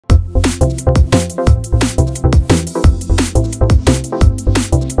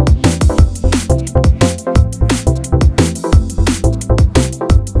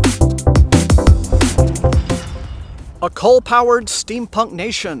coal-powered steampunk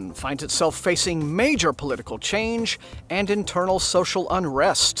nation finds itself facing major political change and internal social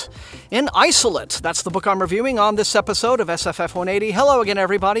unrest. In Isolate, that's the book I'm reviewing on this episode of SFF180. Hello again,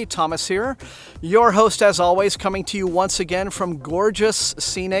 everybody. Thomas here, your host as always, coming to you once again from gorgeous,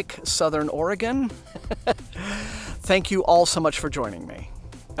 scenic Southern Oregon. Thank you all so much for joining me.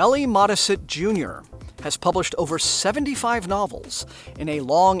 Ellie Modesitt Jr. has published over 75 novels in a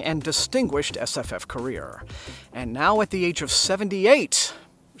long and distinguished SFF career, and now at the age of 78,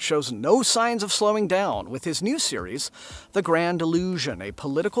 shows no signs of slowing down with his new series, The Grand Illusion, a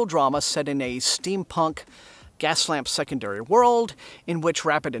political drama set in a steampunk gas lamp secondary world in which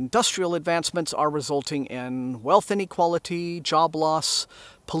rapid industrial advancements are resulting in wealth inequality, job loss,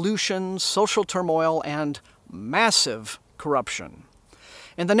 pollution, social turmoil, and massive corruption.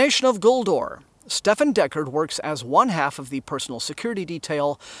 In the nation of Goldor, Stefan Deckard works as one half of the personal security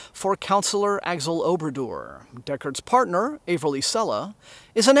detail for Counselor Axel Oberdur. Deckard's partner, Averly Sella,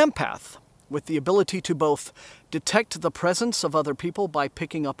 is an empath with the ability to both detect the presence of other people by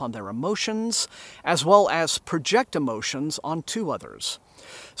picking up on their emotions, as well as project emotions onto others.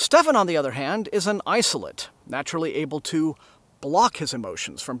 Stefan, on the other hand, is an isolate, naturally able to block his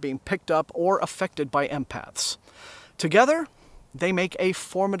emotions from being picked up or affected by empaths. Together, they make a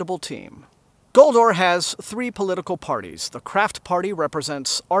formidable team. Goldor has three political parties. The Craft Party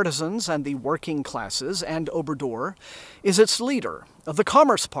represents artisans and the working classes, and Oberdur is its leader. The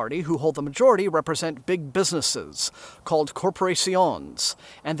Commerce Party, who hold the majority, represent big businesses, called corporations,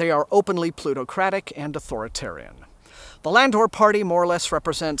 and they are openly plutocratic and authoritarian. The Landor Party more or less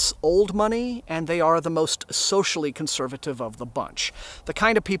represents old money, and they are the most socially conservative of the bunch, the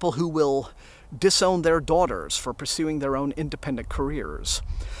kind of people who will disown their daughters for pursuing their own independent careers.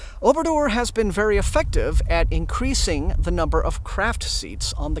 Oberdur has been very effective at increasing the number of craft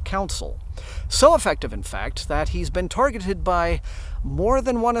seats on the council. So effective, in fact, that he's been targeted by more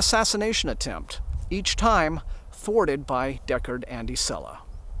than one assassination attempt, each time thwarted by Deckard and Sella.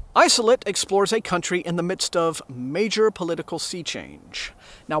 Isolate explores a country in the midst of major political sea change.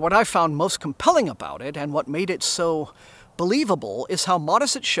 Now, what I found most compelling about it, and what made it so believable, is how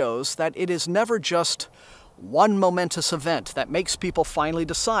Modesitt shows that it is never just one momentous event that makes people finally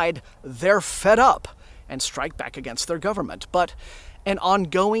decide they're fed up and strike back against their government, but an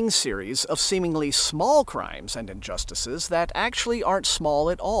ongoing series of seemingly small crimes and injustices that actually aren't small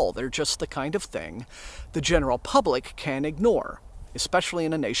at all. They're just the kind of thing the general public can ignore, especially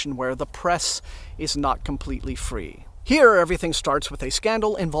in a nation where the press is not completely free. Here, everything starts with a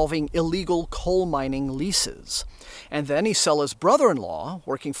scandal involving illegal coal mining leases. And then Sella's brother-in-law,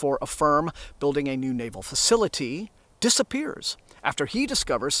 working for a firm building a new naval facility, disappears after he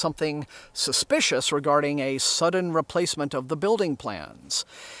discovers something suspicious regarding a sudden replacement of the building plans.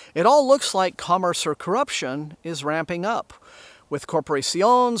 It all looks like commerce or corruption is ramping up, with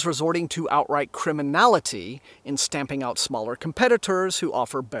corporations resorting to outright criminality in stamping out smaller competitors who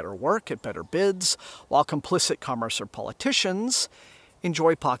offer better work at better bids, while complicit commerce or politicians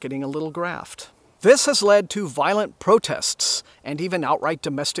enjoy pocketing a little graft. This has led to violent protests and even outright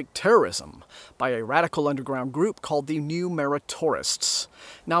domestic terrorism by a radical underground group called the New Meritorists.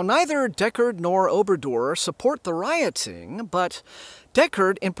 Now, neither Deckard nor Oberdur support the rioting, but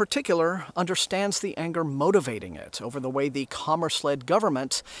Deckard, in particular, understands the anger motivating it over the way the commerce-led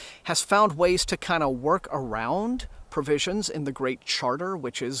government has found ways to kind of work around provisions in the Great Charter,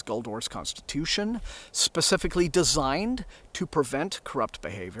 which is Goldor's constitution, specifically designed to prevent corrupt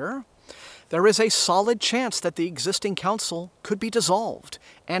behavior. There is a solid chance that the existing council could be dissolved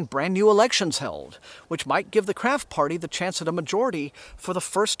and brand new elections held, which might give the Craft Party the chance at a majority for the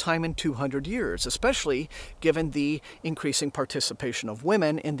first time in 200 years, especially given the increasing participation of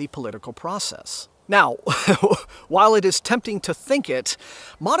women in the political process. Now, while it is tempting to think it,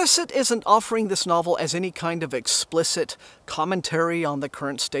 Modesitt isn't offering this novel as any kind of explicit commentary on the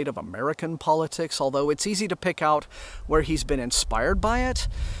current state of American politics, although it's easy to pick out where he's been inspired by it.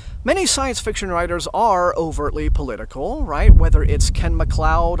 Many science fiction writers are overtly political, right? Whether it's Ken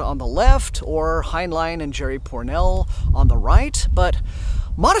MacLeod on the left or Heinlein and Jerry Pournelle on the right. But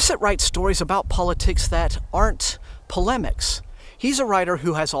Modesitt writes stories about politics that aren't polemics. He's a writer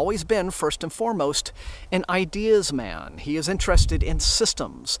who has always been, first and foremost, an ideas man. He is interested in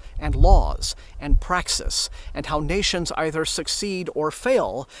systems and laws and praxis, and how nations either succeed or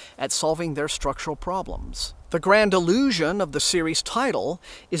fail at solving their structural problems. The grand illusion of the series title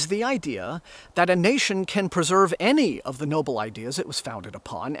is the idea that a nation can preserve any of the noble ideas it was founded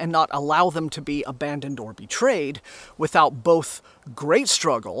upon and not allow them to be abandoned or betrayed without both great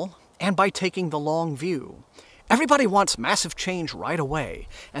struggle and by taking the long view. Everybody wants massive change right away,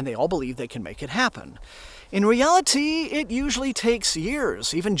 and they all believe they can make it happen. In reality, it usually takes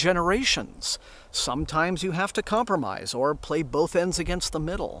years, even generations. Sometimes you have to compromise or play both ends against the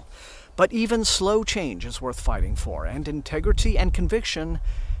middle. But even slow change is worth fighting for, and integrity and conviction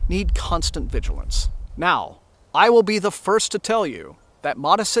need constant vigilance. Now, I will be the first to tell you that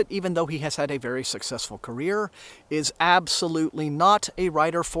Modesitt, even though he has had a very successful career, is absolutely not a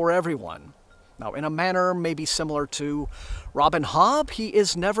writer for everyone. Now, in a manner maybe similar to Robin Hobb, he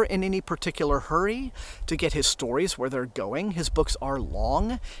is never in any particular hurry to get his stories where they're going. His books are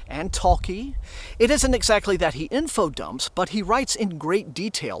long and talky. It isn't exactly that he info dumps, but he writes in great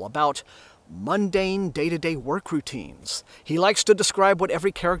detail about mundane day-to-day work routines. He likes to describe what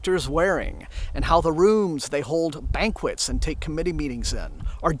every character is wearing and how the rooms they hold banquets and take committee meetings in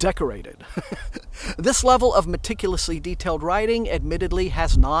are decorated. This level of meticulously detailed writing admittedly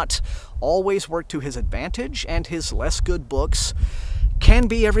has not always worked to his advantage, and his less good books can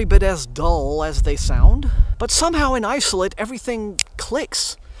be every bit as dull as they sound. But somehow in Isolate, everything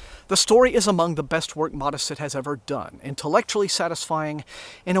clicks. The story is among the best work Modesitt has ever done, intellectually satisfying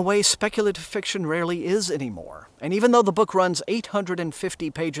in a way speculative fiction rarely is anymore. And even though the book runs 850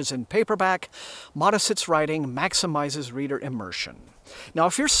 pages in paperback, Modesitt's writing maximizes reader immersion. Now,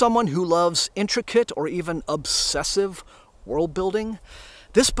 if you're someone who loves intricate or even obsessive world building,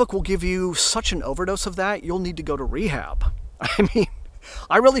 this book will give you such an overdose of that, you'll need to go to rehab. I mean,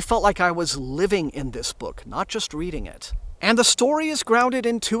 I really felt like I was living in this book, not just reading it. And the story is grounded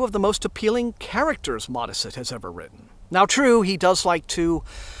in two of the most appealing characters Modesitt has ever written. Now, true, he does like to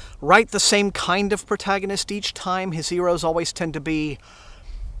write the same kind of protagonist each time. His heroes always tend to be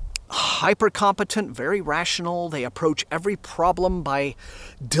hyper-competent, very rational. They approach every problem by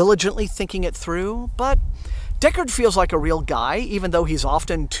diligently thinking it through. But Deckard feels like a real guy, even though he's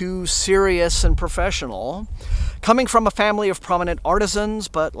often too serious and professional. Coming from a family of prominent artisans,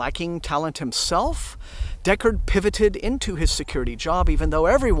 but lacking talent himself, Deckard pivoted into his security job, even though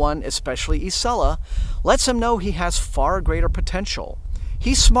everyone, especially Isella, lets him know he has far greater potential.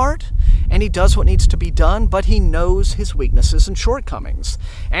 He's smart, and he does what needs to be done, but he knows his weaknesses and shortcomings.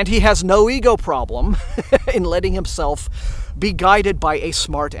 And he has no ego problem in letting himself be guided by a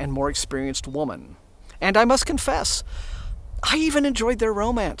smart and more experienced woman. And I must confess, I even enjoyed their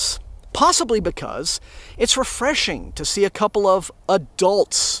romance. Possibly because it's refreshing to see a couple of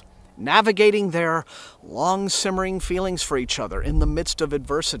adults navigating their long-simmering feelings for each other in the midst of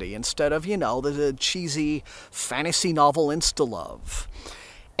adversity instead of, the cheesy fantasy novel insta-love.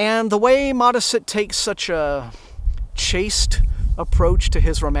 And the way Modesitt takes such a chaste approach to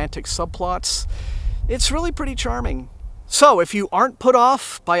his romantic subplots, it's really pretty charming. So, if you aren't put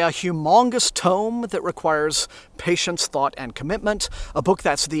off by a humongous tome that requires patience, thought, and commitment, a book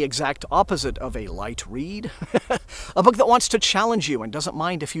that's the exact opposite of a light read, a book that wants to challenge you and doesn't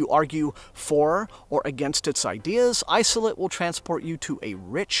mind if you argue for or against its ideas, Isolate will transport you to a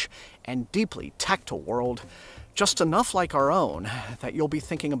rich and deeply tactile world, just enough like our own that you'll be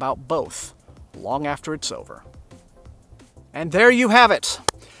thinking about both long after it's over. And there you have it.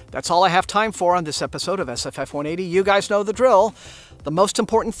 That's all I have time for on this episode of SFF180. You guys know the drill. The most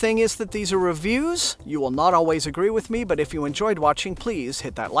important thing is that these are reviews. You will not always agree with me, but if you enjoyed watching, please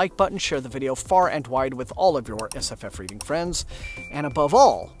hit that like button, share the video far and wide with all of your SFF reading friends, and above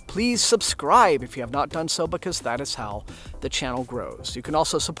all, please subscribe if you have not done so, because that is how the channel grows. You can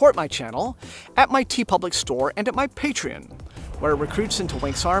also support my channel at my TeePublic store and at my Patreon, where recruits into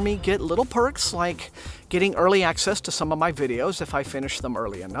Wink's Army get little perks like getting early access to some of my videos if I finish them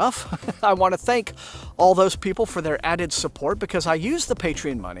early enough. I want to thank all those people for their added support, because I use the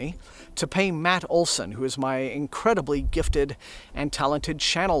Patreon money to pay Matt Olson, who is my incredibly gifted and talented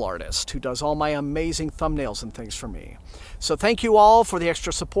channel artist who does all my amazing thumbnails and things for me. So thank you all for the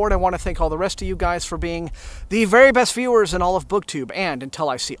extra support. I want to thank all the rest of you guys for being the very best viewers in all of BookTube. And until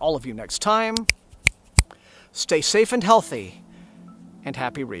I see all of you next time, stay safe and healthy, and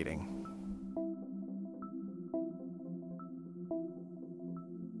happy reading.